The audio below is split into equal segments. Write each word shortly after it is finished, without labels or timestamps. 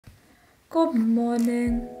Good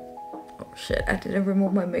morning. Oh shit, I didn't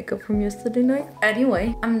remove my makeup from yesterday night.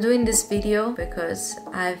 Anyway, I'm doing this video because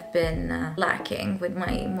I've been lacking with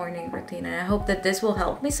my morning routine, and I hope that this will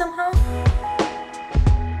help me somehow.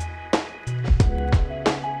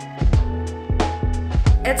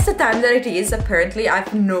 It's the time that it is, apparently. I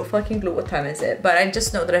have no fucking clue what time is it, but I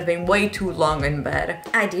just know that I've been way too long in bed.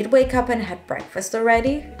 I did wake up and had breakfast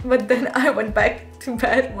already, but then I went back to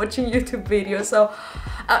bed watching YouTube videos, so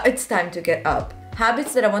it's time to get up.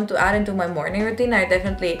 Habits that I want to add into my morning routine are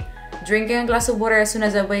definitely drinking a glass of water as soon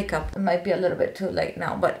as I wake up. It might be a little bit too late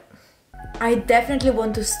now, but I definitely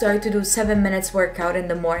want to start to do 7 minutes workout in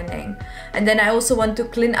the morning. And then I also want to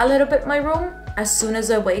clean a little bit my room as soon as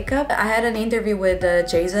I wake up. I had an interview with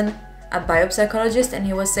Jason, a biopsychologist, and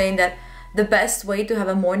he was saying that the best way to have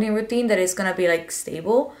a morning routine that is gonna be like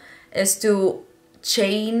stable is to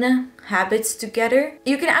chain habits together.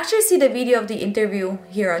 You can actually see the video of the interview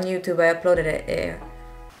here on YouTube. I uploaded it.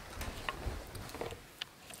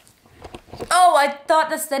 Oh, I thought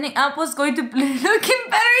that standing up was going to be looking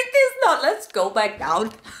better. It is not. Let's go back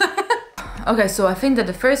down. Okay, so I think that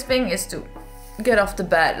the first thing is to get off the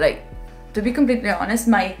bed. Like, to be completely honest,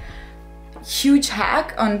 my huge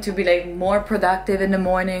hack on to be like more productive in the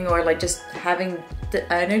morning, or like just having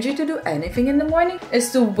the energy to do anything in the morning,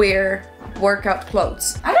 is to wear workout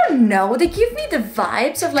clothes. I don't know, they give me the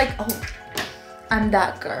vibes of like, oh, I'm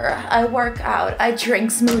that girl. I work out, I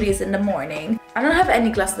drink smoothies in the morning. I don't have any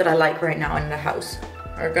glass that I like right now in the house.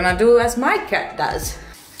 We're gonna do as my cat does.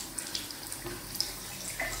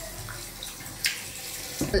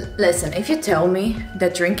 Listen, if you tell me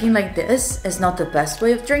that drinking like this is not the best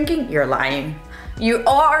way of drinking, you're lying. You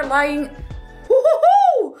are lying.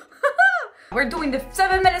 Woohoo! We're doing the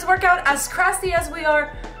 7 minutes workout as crusty as we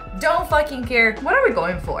are. Don't fucking care. What are we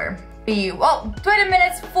going for? Well, 20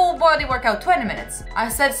 minutes, full body workout, 20 minutes. I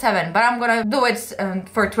said 7, but I'm gonna do it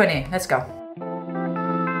for 20. Let's go.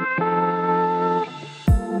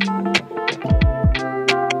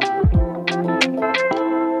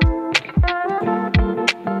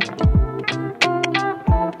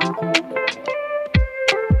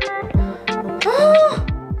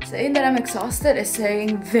 Saying that I'm exhausted is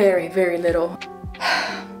saying very, very little.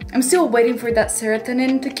 I'm still waiting for that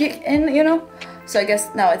serotonin to kick in, you know? So I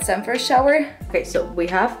guess now it's time for a shower. Okay, so we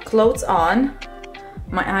have clothes on.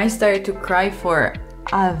 My eyes started to cry for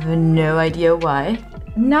I have no idea why.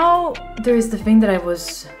 Now there's the thing that I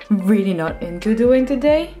was really not into doing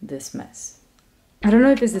today. This mess. I don't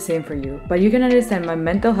know if it's the same for you, but you can understand my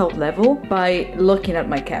mental health level by looking at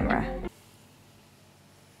my camera.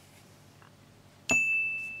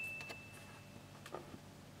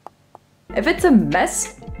 If it's a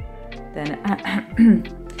mess, then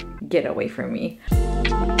get away from me.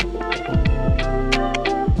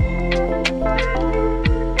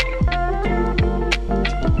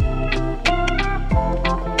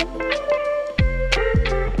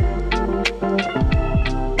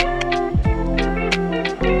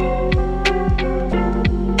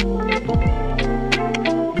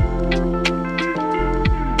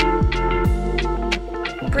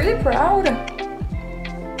 Pretty proud.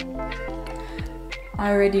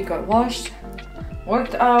 I already got washed,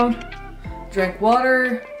 worked out, drank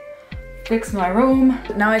water, fixed my room.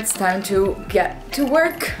 Now it's time to get to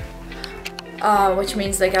work, which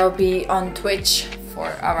means like I'll be on Twitch for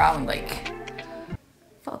around like...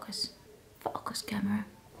 Focus camera.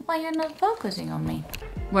 Why you're not focusing on me?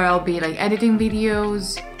 Where I'll be like editing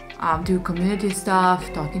videos, do community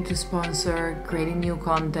stuff, talking to sponsor, creating new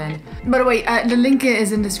content. By the way, the link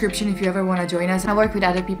is in the description if you ever want to join us. I work with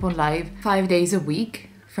other people live 5 days a week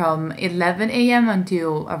from 11 AM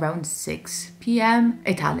until around 6 PM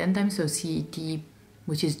Italian time, so CET,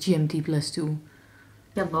 which is GMT +2.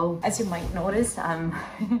 Hello. As you might notice, I'm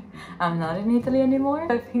not in Italy anymore.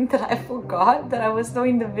 I think that I forgot that I was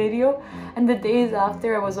doing the video, and the days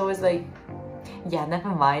after I was always like, yeah, never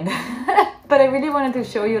mind. But I really wanted to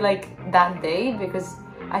show you like that day, because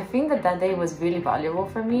I think that that day was really valuable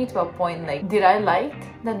for me to a point. Like, did I like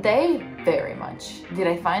that day? Very much. Did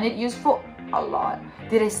I find it useful? A lot.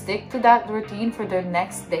 Did I stick to that routine for the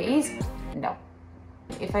next days? No.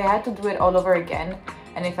 If I had to do it all over again,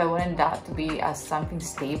 and if I wanted that to be as something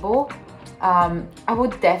stable, I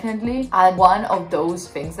would definitely add one of those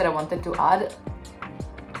things that I wanted to add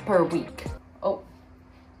per week. Oh,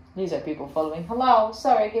 these are people following. Hello,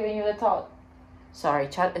 sorry, giving you the thought. Sorry,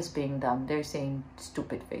 chat is being dumb. They're saying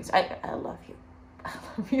stupid things. I love you. I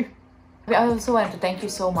love you. I also wanted to thank you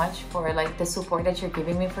so much for like the support that you're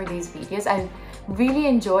giving me for these videos. I really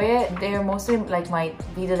enjoy it. They're mostly like my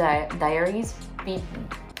video diaries.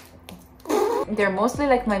 They're mostly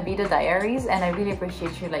like my video diaries, and I really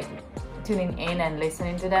appreciate you like tuning in and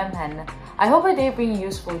listening to them, and I hope that they're being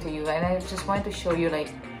useful to you. And I just want to show you,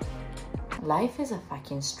 like, life is a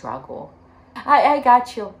fucking struggle. I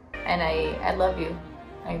got you, and I love you.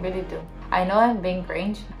 I really do. I know I'm being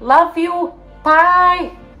cringe. Love you.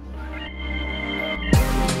 Bye.